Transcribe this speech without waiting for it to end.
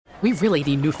We really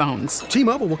need new phones.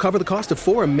 T-Mobile will cover the cost of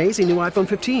 4 amazing new iPhone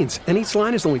 15s, and each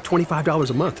line is only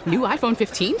 $25 a month. New iPhone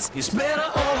 15s? It's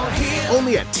better over here.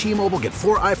 Only at T-Mobile, get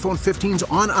 4 iPhone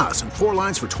 15s on us and 4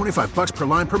 lines for $25 per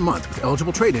line per month with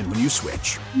eligible trade-in when you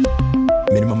switch.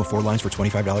 Minimum of 4 lines for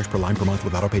 $25 per line per month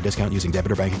with autopay discount using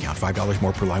debit or bank account. $5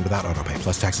 more per line without autopay,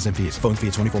 plus taxes and fees. Phone fee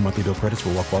at 24 monthly bill credits for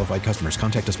well-qualified customers.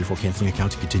 Contact us before canceling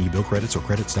account to continue bill credits or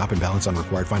credit stop and balance on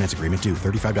required finance agreement due.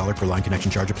 $35 per line connection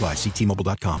charge applies. See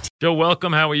T-Mobile.com. Joe,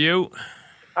 welcome. How are you?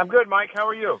 I'm good, Mike. How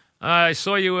are you? I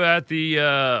saw you at the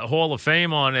Hall of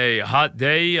Fame on a hot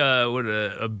day with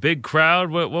a big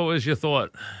crowd. What was your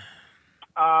thought?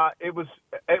 It was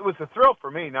a thrill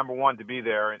for me, number one, to be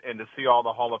there and to see all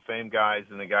the Hall of Fame guys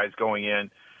and the guys going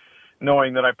in,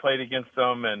 knowing that I played against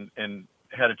them and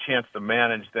had a chance to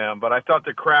manage them. But I thought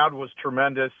the crowd was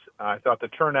tremendous. I thought the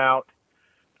turnout,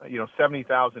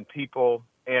 70,000 people.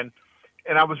 And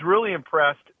I was really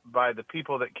impressed by the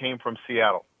people that came from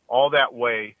Seattle all that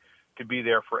way to be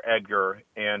there for Edgar.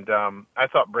 And I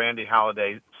thought Brandy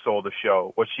Halliday sold the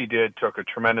show. What she did took a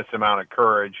tremendous amount of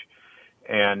courage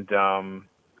and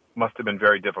must have been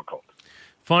very difficult.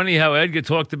 Funny how Edgar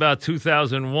talked about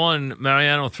 2001,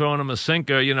 Mariano throwing him a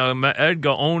sinker.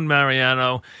 Edgar owned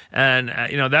Mariano, and,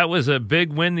 that was a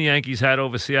big win the Yankees had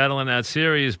over Seattle in that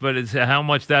series, but it's how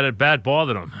much that at bat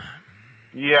bothered him.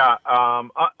 Yeah,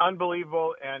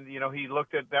 unbelievable. And, he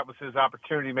looked at that was his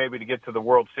opportunity maybe to get to the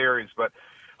World Series. But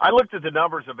I looked at the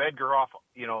numbers of Edgar off,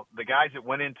 the guys that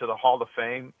went into the Hall of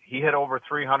Fame. He hit over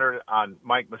 300 on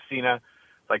Mike Messina,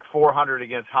 like 400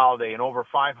 against Holiday, and over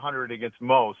 500 against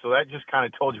Mo. So that just kind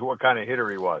of told you what kind of hitter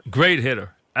he was. Great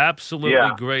hitter.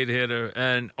 Absolutely great hitter,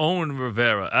 and owned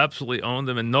Rivera. Absolutely owned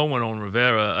him, and no one owned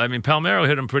Rivera. I mean, Palmeiro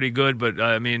hit him pretty good, but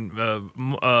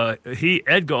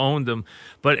Edgar owned him.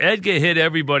 But Edgar hit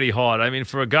everybody hard. I mean,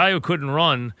 for a guy who couldn't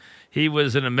run, he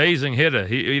was an amazing hitter.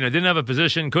 He didn't have a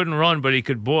position, couldn't run, but he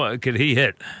could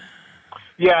hit.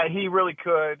 Yeah, he really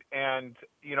could, and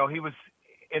he was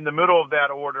in the middle of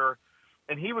that order,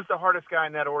 and he was the hardest guy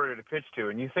in that order to pitch to.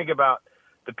 And you think about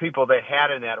the people they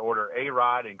had in that order,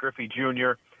 A-Rod and Griffey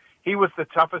Jr., he was the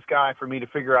toughest guy for me to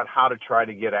figure out how to try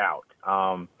to get out.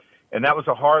 And that was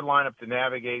a hard lineup to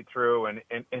navigate through, and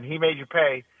he made you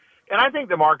pay. And I think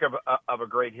the mark of a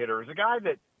great hitter is a guy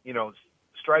that,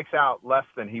 strikes out less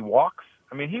than he walks.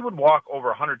 I mean, he would walk over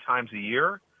 100 times a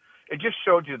year. It just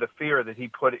showed you the fear that he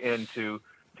put into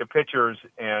pitchers,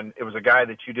 and it was a guy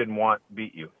that you didn't want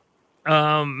beat you.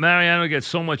 Mariano gets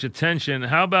so much attention.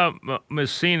 How about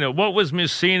Messina? What was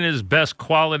Messina's best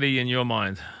quality in your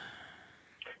mind?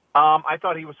 I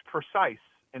thought he was precise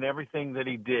in everything that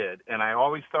he did, and I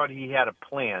always thought he had a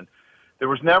plan.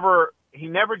 He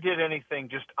never did anything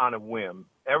just on a whim.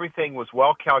 Everything was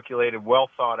well calculated, well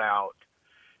thought out.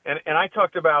 And I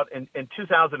talked about in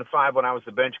 2005 when I was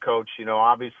the bench coach,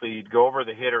 obviously you'd go over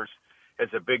the hitters as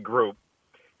a big group.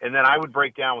 And then I would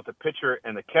break down with the pitcher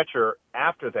and the catcher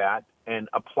after that and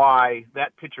apply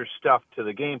that pitcher's stuff to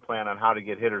the game plan on how to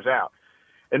get hitters out.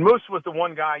 And Moose was the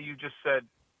one guy you just said,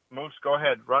 Moose, go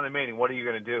ahead, run the meeting. What are you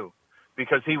going to do?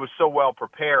 Because he was so well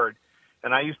prepared.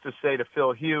 And I used to say to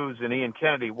Phil Hughes and Ian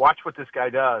Kennedy, watch what this guy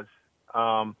does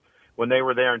when they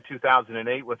were there in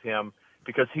 2008 with him,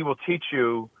 because he will teach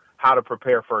you how to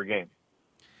prepare for a game.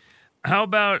 How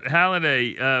about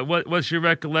Halliday? What's your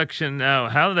recollection now?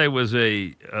 Halliday was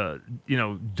a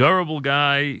durable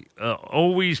guy.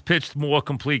 Always pitched more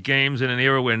complete games in an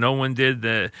era where no one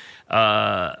did.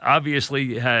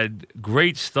 Obviously had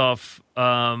great stuff.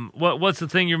 What's the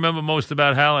thing you remember most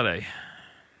about Halliday?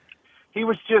 He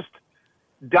was just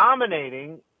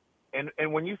dominating,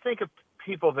 and when you think of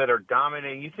people that are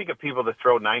dominating, you think of people that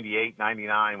throw 98,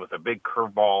 99 with a big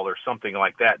curveball or something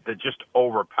like that just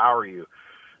overpower you.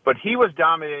 But he was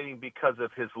dominating because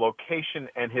of his location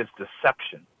and his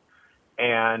deception.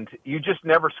 And you just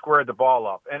never squared the ball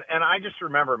up. And I just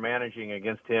remember managing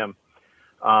against him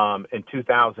in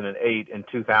 2008 and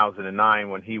 2009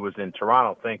 when he was in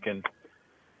Toronto thinking,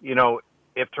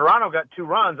 if Toronto got 2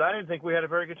 runs, I didn't think we had a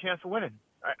very good chance of winning.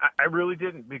 I really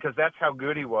didn't, because that's how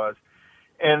good he was.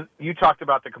 And you talked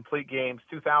about the complete games.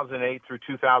 2008 through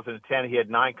 2010, he had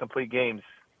 9 complete games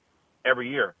every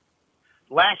year.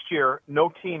 Last year,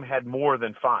 no team had more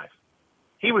than 5.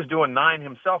 He was doing 9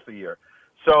 himself a year.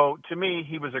 So to me,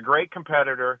 he was a great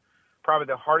competitor, probably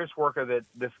the hardest worker that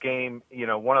this game,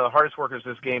 one of the hardest workers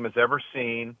this game has ever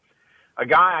seen. A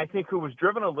guy, I think, who was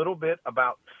driven a little bit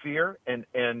about fear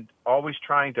and always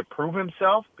trying to prove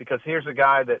himself, because here's a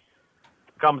guy that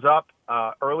comes up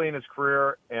early in his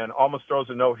career and almost throws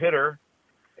a no-hitter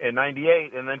in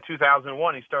 98, and then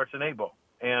 2001 he starts an A-ball.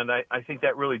 and I think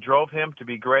that really drove him to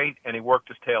be great, and he worked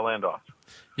his tail end off.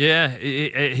 Yeah,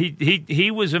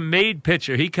 he was a made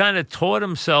pitcher. He kind of taught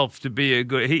himself to be a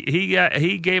good.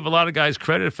 He gave a lot of guys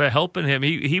credit for helping him.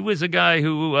 He was a guy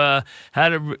who had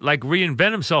to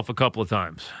reinvent himself a couple of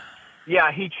times.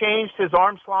 Yeah, he changed his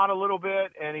arm slot a little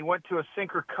bit, and he went to a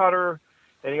sinker cutter,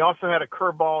 and he also had a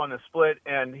curveball and a split,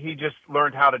 and he just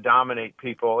learned how to dominate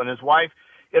people. And his wife,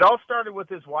 it all started with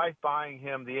his wife buying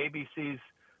him the ABCs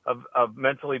of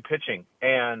mentally pitching,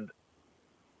 and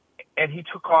he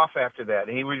took off after that.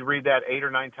 And he would read that 8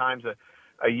 or 9 times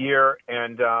a year,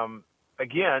 and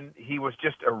again, he was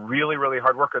just a really, really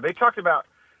hard worker. They talked about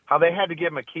how they had to give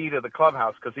him a key to the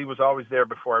clubhouse because he was always there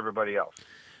before everybody else.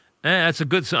 That's a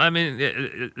good. I mean,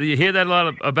 you hear that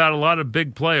about a lot of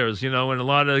big players, and a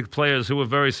lot of players who are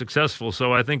very successful.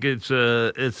 So I think it's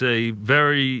a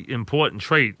very important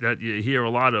trait that you hear a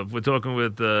lot of. We're talking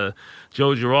with Joe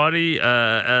Girardi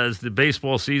as the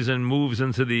baseball season moves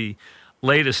into the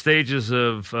later stages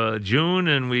of June,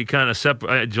 and we kind of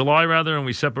separate July rather, and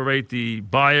we separate the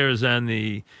buyers and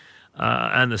the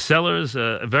sellers.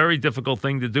 A very difficult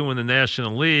thing to do in the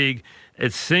National League.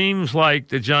 It seems like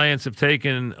the Giants have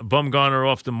taken Bumgarner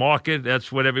off the market.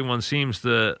 That's what everyone seems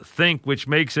to think, which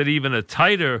makes it even a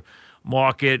tighter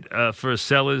market for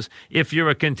sellers. If you're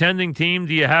a contending team,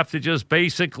 do you have to just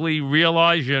basically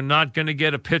realize you're not going to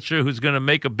get a pitcher who's going to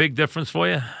make a big difference for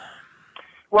you?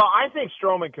 Well, I think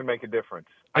Stroman can make a difference.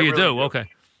 Oh, you do? Okay.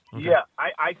 Yeah,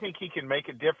 I think he can make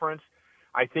a difference.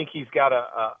 I think he's got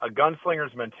a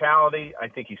gunslinger's mentality. I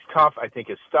think he's tough. I think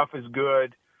his stuff is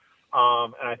good.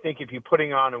 And I think if you put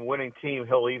him on a winning team,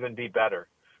 he'll even be better.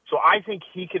 So I think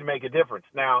he can make a difference.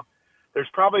 Now, there's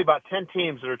probably about 10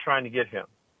 teams that are trying to get him.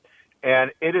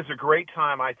 And it is a great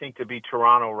time, I think, to be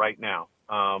Toronto right now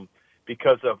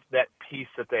because of that piece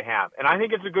that they have. And I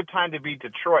think it's a good time to be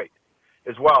Detroit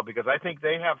as well because I think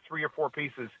they have 3 or 4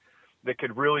 pieces that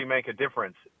could really make a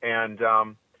difference. And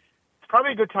it's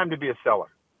probably a good time to be a seller.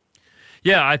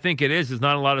 Yeah, I think it is. There's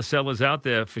not a lot of sellers out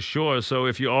there for sure. So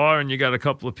if you are and you got a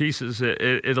couple of pieces,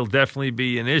 it'll definitely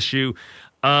be an issue.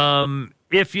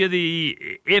 If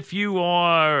you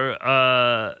are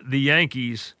the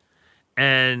Yankees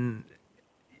and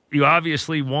you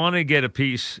obviously want to get a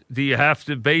piece, do you have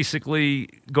to basically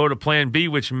go to Plan B,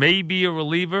 which may be a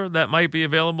reliever that might be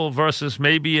available versus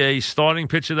maybe a starting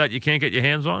pitcher that you can't get your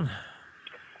hands on?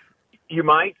 You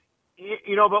might.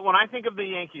 But when I think of the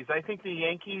Yankees, I think the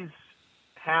Yankees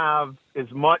have as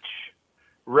much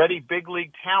ready big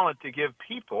league talent to give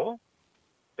people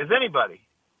as anybody.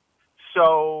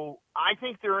 So I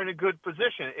think they're in a good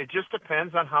position. It just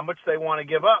depends on how much they want to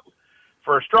give up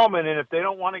for a Stroman. And if they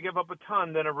don't want to give up a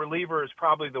ton, then a reliever is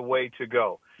probably the way to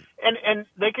go. And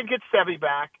they could get Sevy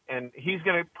back, and he's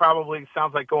going to probably,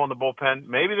 sounds like, go in the bullpen.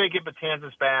 Maybe they get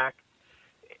Betances back.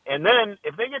 And then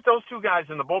if they get those 2 guys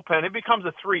in the bullpen, it becomes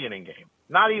a 3-inning game.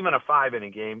 Not even a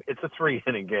 5-inning game. It's a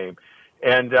 3-inning game.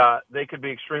 And they could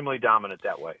be extremely dominant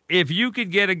that way. If you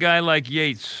could get a guy like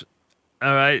Yates,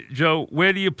 all right, Joe,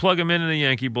 where do you plug him in the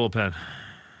Yankee bullpen?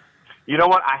 You know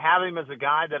what? I have him as a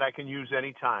guy that I can use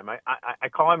anytime. I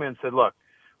call him in and said, look,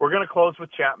 we're going to close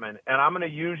with Chapman, and I'm going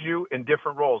to use you in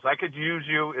different roles. I could use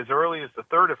you as early as the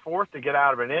 3rd or 4th to get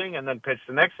out of an inning and then pitch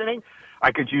the next inning.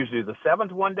 I could use you the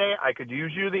 7th one day. I could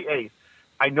use you the 8th.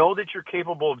 I know that you're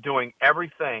capable of doing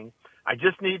everything. I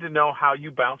just need to know how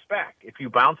you bounce back. If you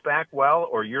bounce back well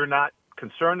or you're not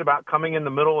concerned about coming in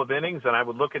the middle of innings, and I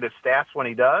would look at his stats when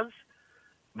he does,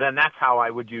 then that's how I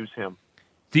would use him.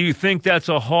 Do you think that's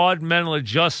a hard mental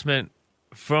adjustment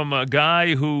from a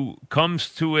guy who comes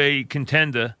to a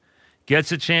contender,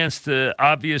 gets a chance to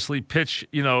obviously pitch,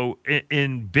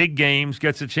 in big games,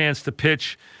 gets a chance to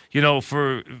pitch,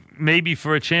 for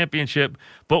a championship,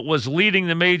 but was leading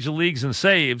the major leagues in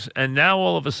saves, and now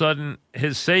all of a sudden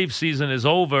his save season is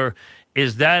over?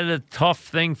 Is that a tough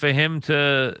thing for him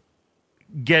to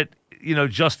get,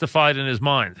 justified in his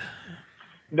mind?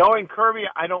 Knowing Kirby,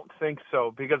 I don't think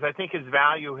so, because I think his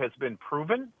value has been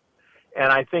proven.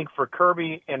 And I think for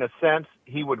Kirby, in a sense,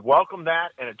 he would welcome that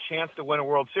and a chance to win a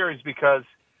World Series because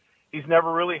he's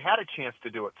never really had a chance to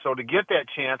do it. So to get that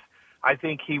chance, I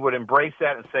think he would embrace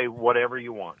that and say, whatever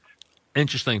you want.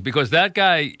 Interesting, because that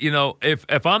guy,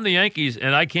 if I'm the Yankees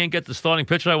and I can't get the starting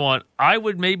pitcher I want, I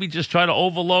would maybe just try to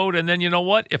overload. And then, you know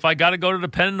what? If I got to go to the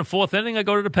pen in the 4th inning, I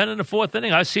go to the pen in the 4th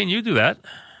inning. I've seen you do that.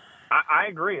 I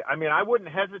agree. I mean, I wouldn't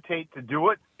hesitate to do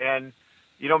it. And,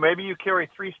 maybe you carry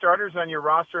 3 starters on your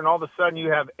roster and all of a sudden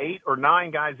you have 8 or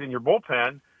 9 guys in your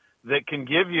bullpen that can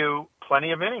give you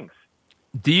plenty of innings.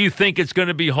 Do you think it's going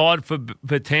to be hard for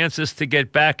Betances to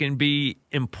get back and be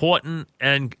important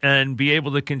and be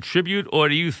able to contribute, or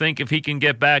do you think if he can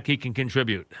get back, he can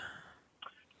contribute?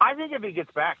 I think if he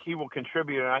gets back, he will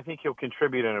contribute, and I think he'll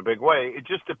contribute in a big way. It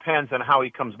just depends on how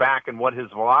he comes back and what his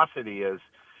velocity is,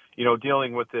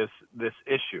 dealing with this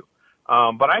issue.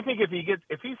 But I think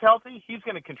if he's healthy, he's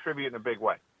going to contribute in a big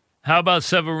way. How about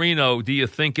Severino? Do you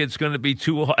think it's going to be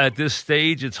at this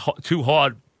stage? It's too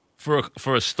hard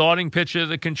for a starting pitcher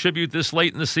to contribute this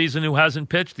late in the season who hasn't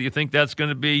pitched? Do you think that's going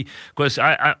to be because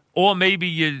or maybe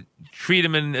you treat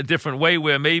him in a different way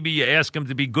where maybe you ask him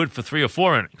to be good for 3 or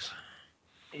 4 innings?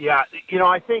 Yeah,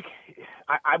 I think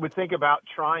I would think about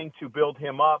trying to build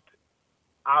him up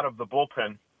out of the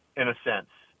bullpen in a sense,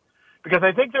 because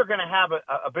I think they're going to have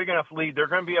a big enough lead. They're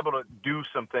going to be able to do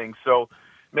some things. So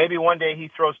maybe one day he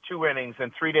throws 2 innings,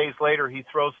 and 3 days later he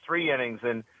throws 3 innings,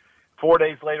 and 4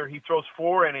 days later he throws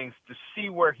 4 innings to see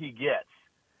where he gets.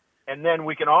 And then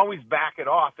we can always back it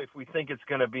off if we think it's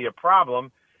going to be a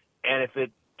problem. And if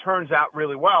it turns out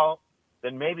really well,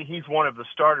 then maybe he's one of the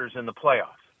starters in the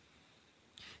playoffs.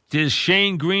 Does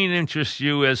Shane Green interest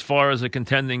you as far as a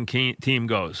contending team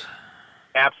goes?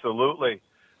 Absolutely.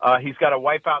 He's got a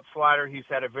wipeout slider. He's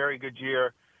had a very good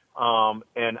year,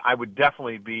 and I would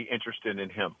definitely be interested in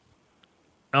him.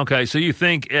 Okay, so you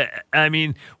think,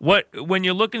 when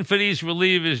you're looking for these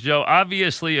relievers, Joe,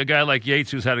 obviously a guy like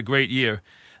Yates who's had a great year,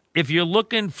 if you're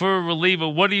looking for a reliever,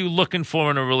 what are you looking for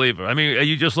in a reliever? I mean, are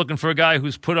you just looking for a guy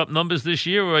who's put up numbers this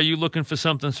year, or are you looking for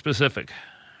something specific?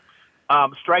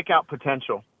 Strikeout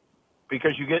potential.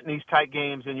 Because you get in these tight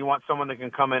games and you want someone that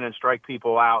can come in and strike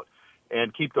people out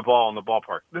and keep the ball in the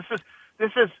ballpark. This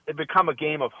has become a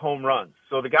game of home runs.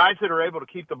 So the guys that are able to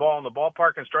keep the ball in the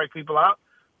ballpark and strike people out,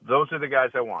 those are the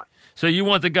guys I want. So you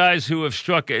want the guys who have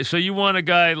struck. So you want a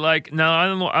guy like, now I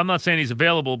don't know, I'm not saying he's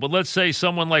available, but let's say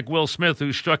someone like Will Smith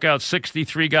who struck out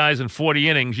 63 guys in 40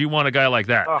 innings. You want a guy like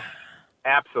that? Oh,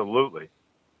 absolutely.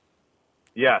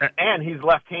 Yes, and he's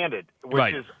left-handed, which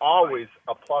right. is always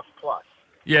a plus.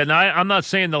 Yeah, now I'm not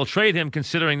saying they'll trade him,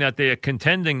 considering that they are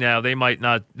contending now. They might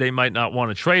not want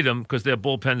to trade him because their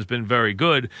bullpen's been very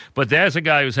good. But there's a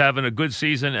guy who's having a good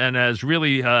season and has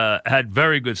really had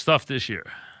very good stuff this year.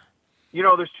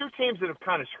 There's 2 teams that have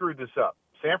kind of screwed this up: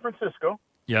 San Francisco.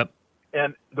 Yep.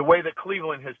 And the way that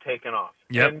Cleveland has taken off.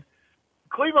 Yep. And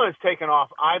Cleveland has taken off,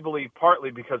 I believe,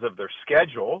 partly because of their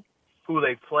schedule, who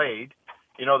they've played.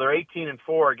 They're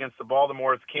 18-4 against the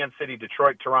Baltimores, Kansas City,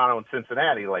 Detroit, Toronto, and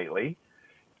Cincinnati lately.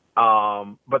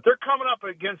 But they're coming up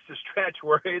against a stretch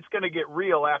where it's going to get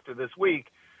real after this week.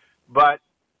 But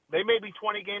they may be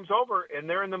 20 games over, and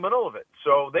they're in the middle of it.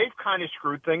 So they've kind of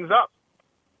screwed things up.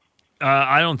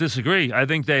 I don't disagree. I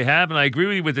think they have, and I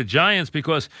agree with the Giants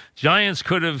because Giants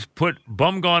could have put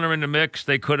Bumgarner in the mix.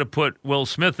 They could have put Will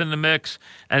Smith in the mix,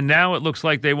 and now it looks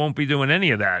like they won't be doing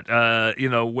any of that,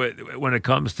 when it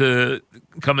comes to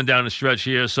coming down the stretch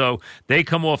here. So they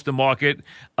come off the market.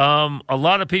 A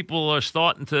lot of people are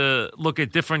starting to look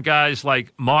at different guys,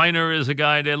 like Minor is a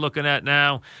guy they're looking at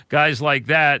now, guys like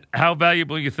that. How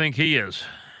valuable do you think he is?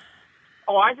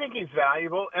 Oh, I think he's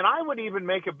valuable, and I would even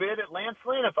make a bid at Lance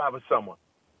Lynn if I was someone.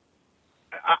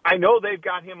 I know they've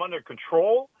got him under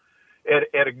control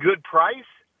at a good price,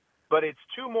 but it's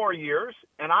 2 more years,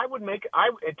 and I would make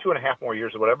 2.5 more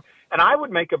years or whatever, and I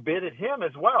would make a bid at him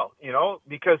as well,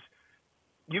 because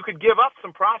you could give up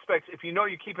some prospects if you're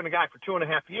keeping a guy for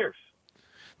 2.5 years.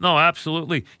 No,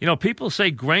 absolutely. People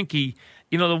say Greinke.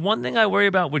 The one thing I worry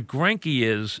about with Greinke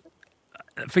is,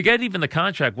 forget even the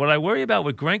contract. What I worry about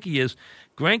with Greinke is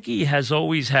Greinke has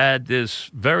always had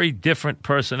this very different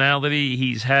personality.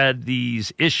 He's had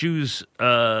these issues,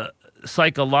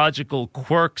 psychological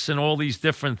quirks and all these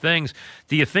different things.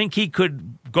 Do you think he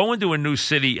could go into a new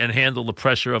city and handle the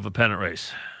pressure of a pennant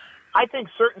race? I think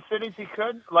certain cities he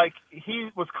could. Like, he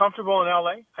was comfortable in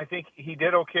L.A. I think he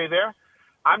did okay there.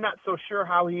 I'm not so sure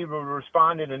how he would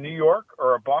respond in a New York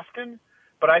or a Boston,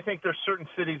 but I think there's certain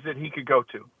cities that he could go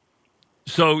to.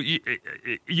 So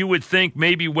you would think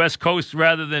maybe West Coast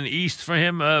rather than East for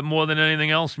him more than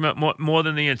anything else, more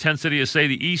than the intensity of, say,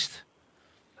 the East?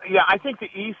 Yeah, I think the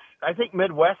East, I think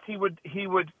Midwest he would,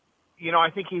 I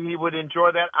think he would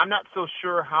enjoy that. I'm not so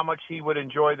sure how much he would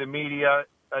enjoy the media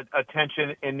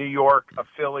attention in New York, a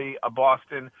Philly, a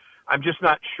Boston. I'm just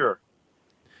not sure.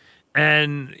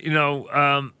 And,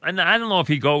 and I don't know if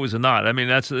he goes or not. I mean,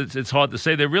 it's hard to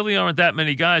say. There really aren't that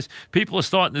many guys. People are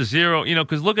starting to zero,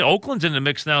 because look at Oakland's in the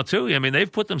mix now, too. I mean, they've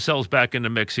put themselves back in the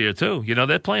mix here, too.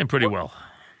 They're playing pretty well.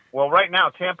 Well, right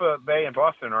now, Tampa Bay and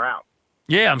Boston are out.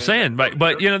 Yeah, I'm saying. But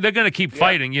they're going to keep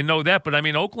fighting. You know that. But, I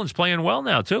mean, Oakland's playing well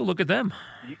now, too. Look at them.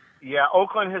 Yeah,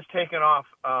 Oakland has taken off.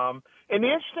 And the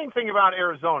interesting thing about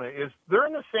Arizona is they're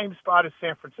in the same spot as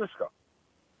San Francisco.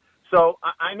 So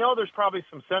I know there's probably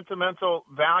some sentimental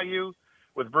value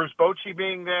with Bruce Bochy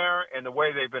being there and the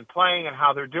way they've been playing and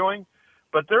how they're doing.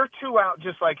 But they're 2 out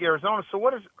just like Arizona. So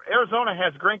what is Arizona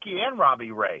has Greinke and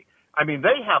Robbie Ray. I mean,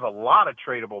 they have a lot of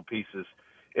tradable pieces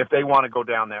if they want to go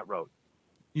down that road.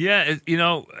 Yeah,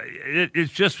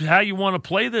 it's just how you want to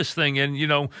play this thing.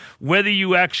 And, whether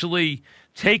you actually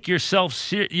take yourself,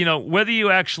 whether you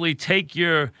actually take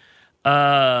your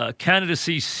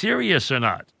candidacy serious or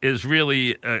not is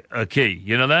really a key.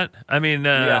 You know that? I mean,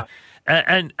 yeah.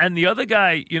 And the other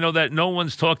guy, that no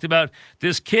one's talked about,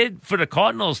 this kid for the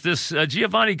Cardinals, this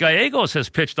Giovanni Gallegos has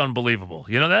pitched unbelievable.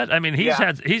 You know that? I mean, he's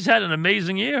had an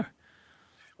amazing year.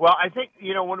 Well, I think,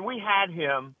 when we had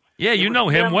him. Yeah, you know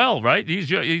him well, right?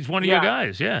 He's one of your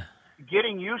guys, yeah.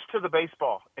 Getting used to the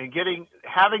baseball and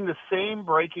having the same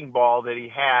breaking ball that he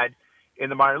had in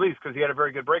the minor leagues, because he had a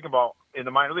very good breaking ball in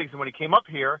the minor leagues. And when he came up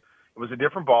here, it was a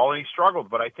different ball, and he struggled.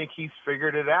 But I think he's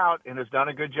figured it out and has done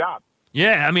a good job.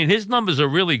 Yeah, I mean, his numbers are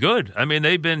really good. I mean,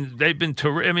 they've been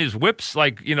terrific. I mean, his whip's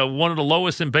one of the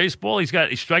lowest in baseball. He's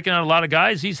striking out a lot of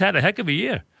guys. He's had a heck of a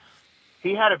year.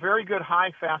 He had a very good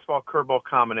high fastball curveball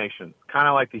combination, kind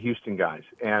of like the Houston guys,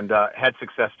 and had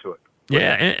success to it.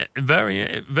 Yeah,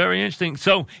 very, very interesting.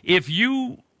 So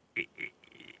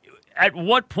at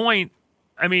what point,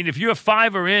 I mean, if you're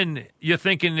 5 or in, you're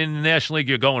thinking in the National League,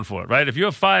 you're going for it, right? If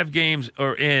you're 5 games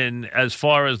or in as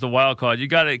far as the wild card, you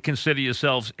got to consider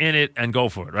yourselves in it and go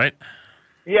for it, right?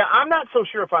 Yeah, I'm not so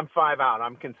sure if I'm 5 out,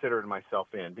 I'm considering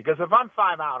myself in. Because if I'm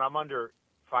 5 out, I'm under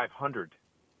 500.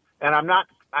 And I'm not,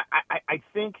 I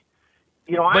think,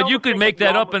 But you could make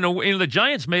that up the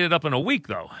Giants made it up in a week,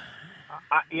 though.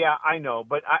 Yeah, I know.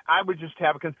 But I would just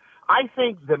have, because I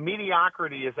think the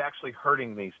mediocrity is actually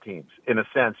hurting these teams in a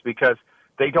sense, because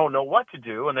they don't know what to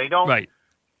do, and they don't. Right.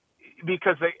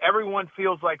 Because everyone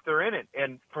feels like they're in it.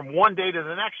 And from one day to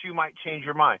the next, you might change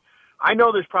your mind. I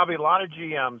know there's probably a lot of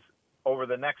GMs over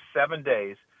the next 7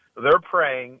 days, they're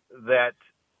praying that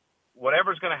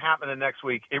whatever's going to happen the next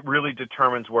week, it really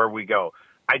determines where we go.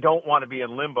 I don't want to be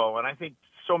in limbo, and I think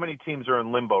so many teams are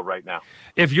in limbo right now.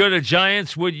 If you're the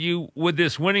Giants, would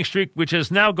this winning streak, which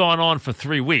has now gone on for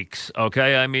 3 weeks,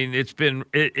 okay? I mean, it's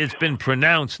been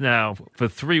pronounced now for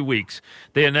 3 weeks.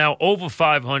 They are now over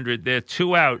 500. They're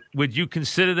 2 out. Would you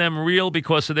consider them real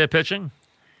because of their pitching?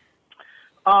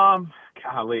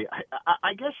 Golly,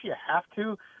 I guess you have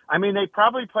to. I mean, they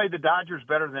probably played the Dodgers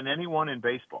better than anyone in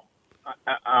baseball.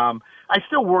 I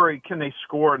still worry, can they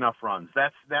score enough runs?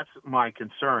 That's my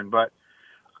concern. But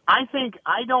I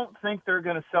don't think they're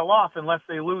going to sell off unless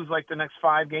they lose like the next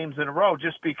 5 games in a row,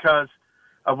 just because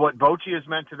of what Bochy has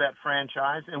meant to that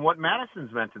franchise and what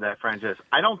Madison's meant to that franchise.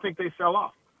 I don't think they sell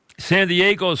off. San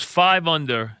Diego's 5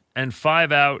 under and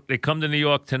 5 out. They come to New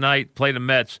York tonight, play the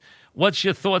Mets. What's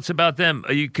your thoughts about them?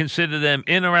 You consider them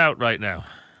in or out right now?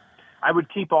 I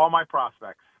would keep all my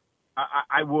prospects.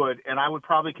 I would, and I would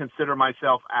probably consider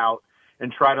myself out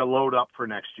and try to load up for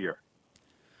next year.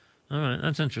 All right,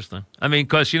 that's interesting. I mean,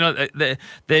 because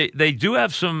they do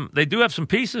have some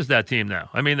pieces, that team now.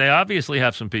 I mean, they obviously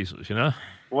have some pieces.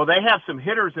 Well, they have some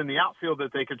hitters in the outfield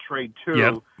that they could trade too.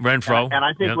 Yep, Renfroe. And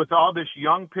I think with all this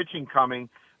young pitching coming,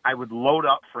 I would load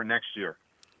up for next year.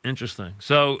 Interesting.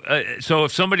 So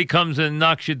if somebody comes and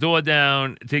knocks your door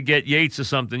down to get Yates or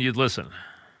something, you'd listen.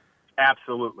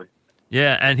 Absolutely.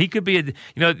 Yeah, and he could be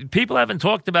people haven't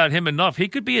talked about him enough. He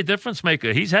could be a difference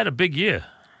maker. He's had a big year.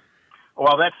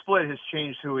 Well, that split has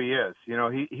changed who he is. He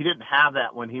didn't have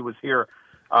that when he was here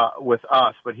with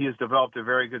us, but he has developed a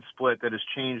very good split that has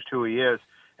changed who he is.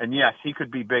 And yes, he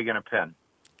could be big in a pen.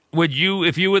 Would you,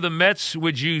 if you were the Mets,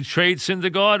 would you trade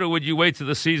Syndergaard, or would you wait till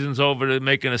the season's over to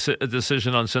make a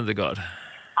decision on Syndergaard?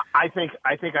 I think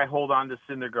I hold on to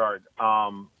Syndergaard.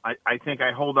 I think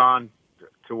I hold on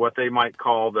to what they might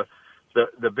call the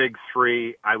big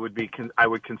three. I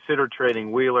would consider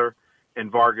trading Wheeler and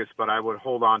Vargas, but I would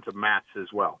hold on to Matz as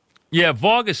well. Yeah,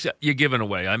 Vargas, you're giving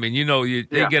away. I mean, you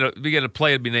get a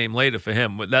player to be named later for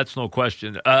him, but that's no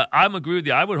question. I'm agree with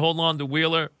you. I would hold on to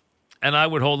Wheeler, and I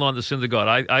would hold on to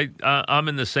Syndergaard. I'm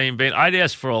in the same vein. I'd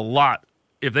ask for a lot.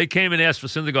 If they came and asked for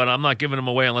Syndergaard, I'm not giving them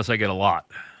away unless I get a lot.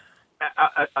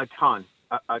 A ton,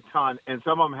 and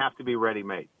some of them have to be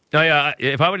ready-made. Oh, yeah,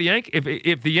 if I were the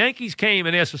if the Yankees came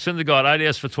and asked for Syndergaard, I'd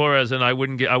ask for Torres, and I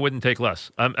wouldn't take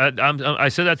less. I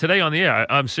said that today on the air.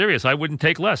 I'm serious. I wouldn't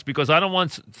take less because I don't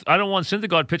want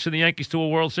Syndergaard pitching the Yankees to a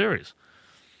World Series.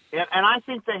 And I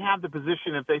think they have the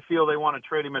position if they feel they want to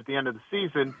trade him at the end of the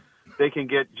season they can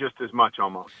get just as much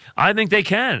almost. I think they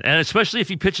can, and especially if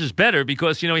he pitches better,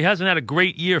 because he hasn't had a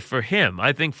great year for him.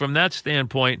 I think from that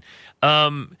standpoint,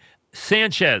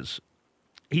 Sanchez,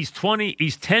 he's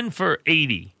 10 for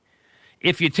 80.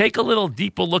 If you take a little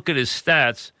deeper look at his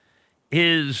stats,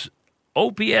 his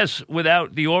OPS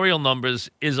without the Oriole numbers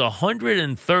is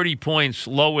 130 points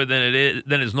lower than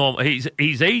his normal. He's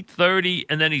 830,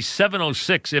 and then he's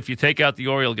 706 if you take out the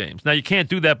Oriole games. Now you can't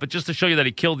do that, but just to show you that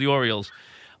he killed the Orioles,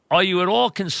 are you at all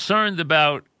concerned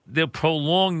about the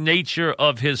prolonged nature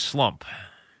of his slump?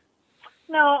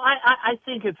 No, I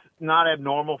think it's not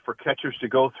abnormal for catchers to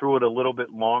go through it a little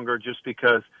bit longer just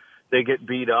because they get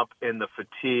beat up in the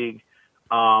fatigue.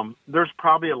 There's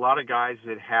probably a lot of guys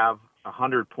that have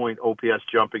 100-point OPS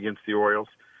jump against the Orioles.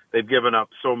 They've given up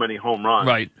so many home runs.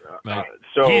 Right.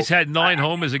 So he's had 9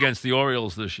 homers against the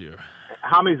Orioles this year.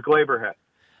 How many's Glaber had?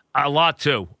 A lot,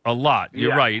 too. A lot.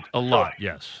 You're right. A lot,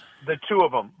 yes. The two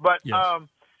of them. But Yes.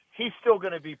 He's still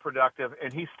going to be productive,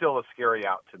 and he's still a scary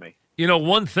out to me.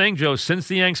 One thing, Joe, since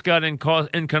the Yanks got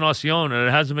Encarnacion, and it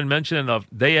hasn't been mentioned enough,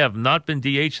 they have not been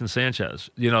DHing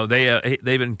Sanchez. They've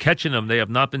been catching him. They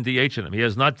have not been DHing him. He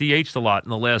has not DH'd a lot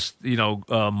in the last,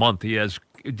 month. He has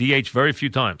DH'd very few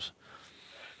times.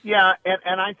 Yeah,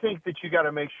 and I think that you got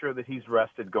to make sure that he's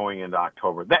rested going into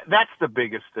October. That's the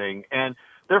biggest thing. And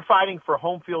they're fighting for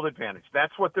home field advantage.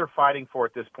 That's what they're fighting for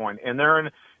at this point. And they're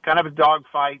in kind of a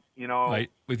dogfight, Right,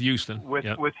 with Houston.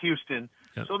 With Houston.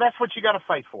 Yep. So that's what you got to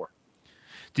fight for.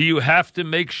 Do you have to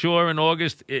make sure in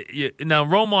August? Now,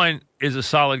 Romine is a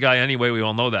solid guy anyway. We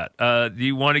all know that. Do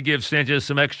you want to give Sanchez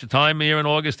some extra time here in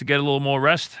August to get a little more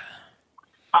rest?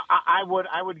 I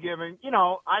would give him,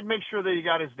 I'd make sure that he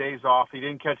got his days off. He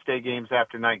didn't catch day games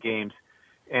after night games.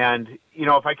 And,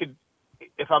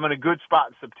 if I'm in a good spot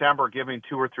in September, give him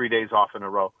 2 or 3 days off in a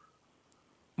row.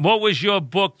 What was your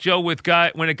book, Joe, with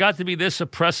when it got to be this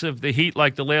oppressive, the heat,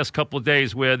 like the last couple of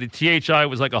days where the THI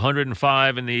was like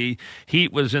 105 and the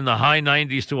heat was in the high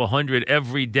 90s to 100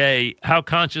 every day? How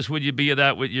conscious would you be of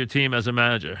that with your team as a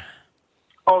manager?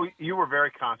 Oh, you were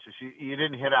very conscious. You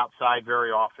didn't hit outside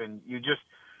very often.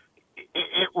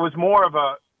 It was more of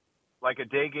a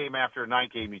day game after a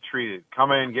night game. You treat it.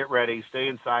 Come in, get ready, stay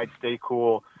inside, stay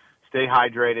cool, stay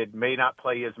hydrated, may not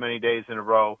play as many days in a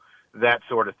row, that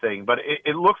sort of thing. But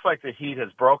it looks like the heat has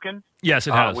broken. Yes,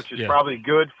 it has. Which is probably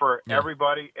good for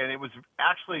everybody. And it was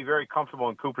actually very comfortable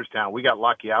in Cooperstown. We got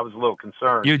lucky. I was a little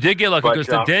concerned. You did get lucky because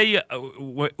the day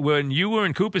when you were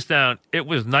in Cooperstown, it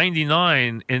was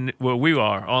 99 in where we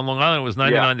are. On Long Island, it was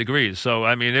 99 degrees. So,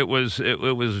 I mean, it was, and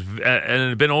it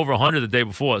had been over 100 the day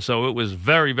before. So it was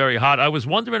very, very hot. I was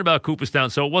wondering about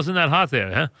Cooperstown. So it wasn't that hot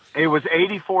there, huh? It was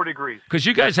 84 degrees. Because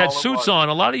you guys had suits on.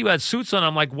 A lot of you had suits on.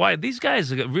 I'm like, why? These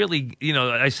guys are really,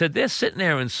 I said, they're sitting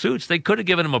there in suits. They could have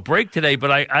given them a break today,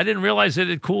 but I didn't realize it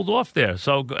had cooled off there.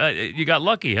 So you got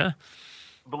lucky, huh?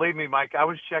 Believe me, Mike, I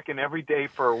was checking every day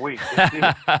for a week.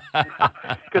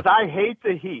 Because I hate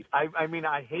the heat. I mean,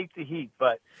 I hate the heat,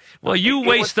 but... Well, you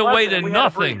waste away to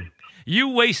nothing. You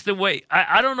waste away.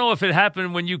 I don't know if it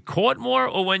happened when you caught more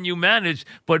or when you managed,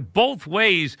 but both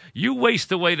ways, you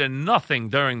waste away to nothing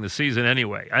during the season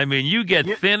anyway. I mean, you get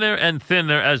thinner and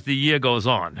thinner as the year goes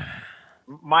on.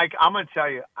 Mike, I'm going to tell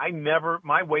you,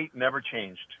 my weight never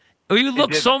changed. Oh, you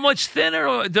look so much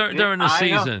thinner during the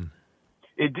season.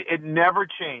 It never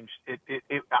changed.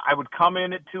 I would come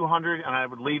in at 200 and I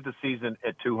would leave the season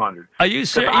at 200. Are you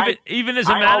serious? Even as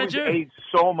a manager? I always ate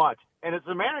so much. And as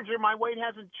a manager, my weight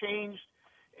hasn't changed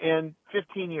in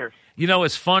 15 years.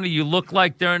 It's funny. You look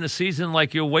like during the season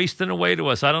like you're wasting away to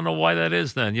us. I don't know why that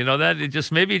is then.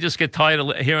 Maybe you just get tired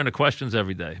of hearing the questions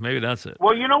every day. Maybe that's it.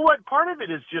 Well, you know what? Part of it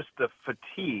is just the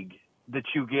fatigue that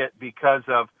you get because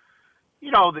of,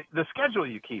 the schedule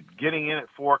you keep, getting in at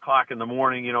 4 o'clock in the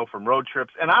morning, from road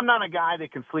trips. And I'm not a guy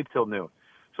that can sleep till noon.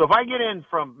 So if I get in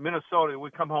from Minnesota, we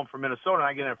come home from Minnesota, and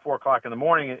I get in at 4 o'clock in the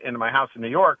morning into my house in New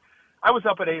York, I was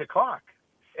up at 8 o'clock.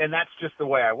 And that's just the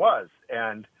way I was.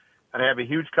 And I'd have a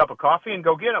huge cup of coffee and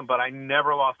go get them, but I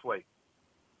never lost weight.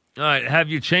 All right. Have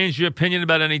you changed your opinion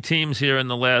about any teams here in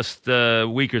the last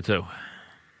week or two?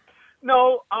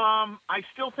 No. I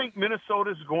still think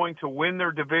Minnesota's going to win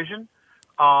their division.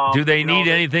 Do they need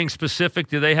anything specific?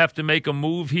 Do they have to make a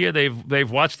move here?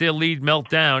 They've watched their lead melt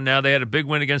down. Now they had a big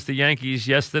win against the Yankees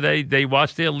yesterday. They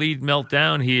watched their lead melt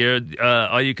down here.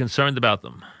 Are you concerned about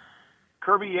them?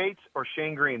 Kirby Yates or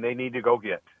Shane Green, they need to go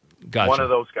get. Gotcha. One of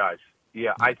those guys.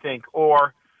 Yeah, I think.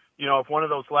 Or, if one of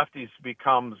those lefties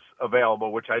becomes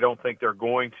available, which I don't think they're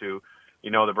going to,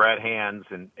 the Brad Hands,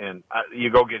 and you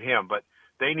go get him. But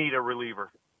they need a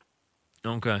reliever.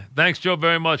 Okay. Thanks, Joe,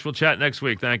 very much. We'll chat next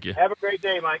week. Thank you. Have a great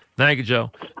day, Mike. Thank you,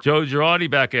 Joe. Joe Girardi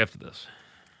back after this.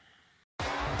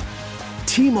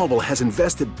 T-Mobile has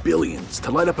invested billions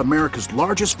to light up America's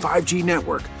largest 5G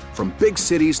network, from big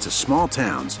cities to small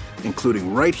towns,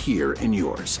 including right here in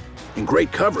yours. And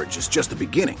great coverage is just the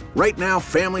beginning. Right now,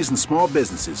 families and small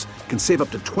businesses can save up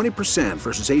to 20%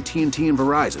 versus AT&T and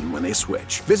Verizon when they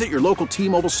switch. Visit your local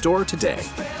T-Mobile store today.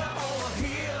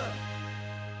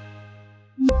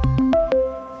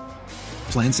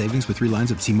 Plan savings with 3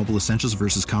 lines of T-Mobile Essentials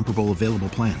versus comparable available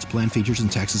plans. Plan features and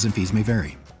taxes and fees may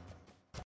vary.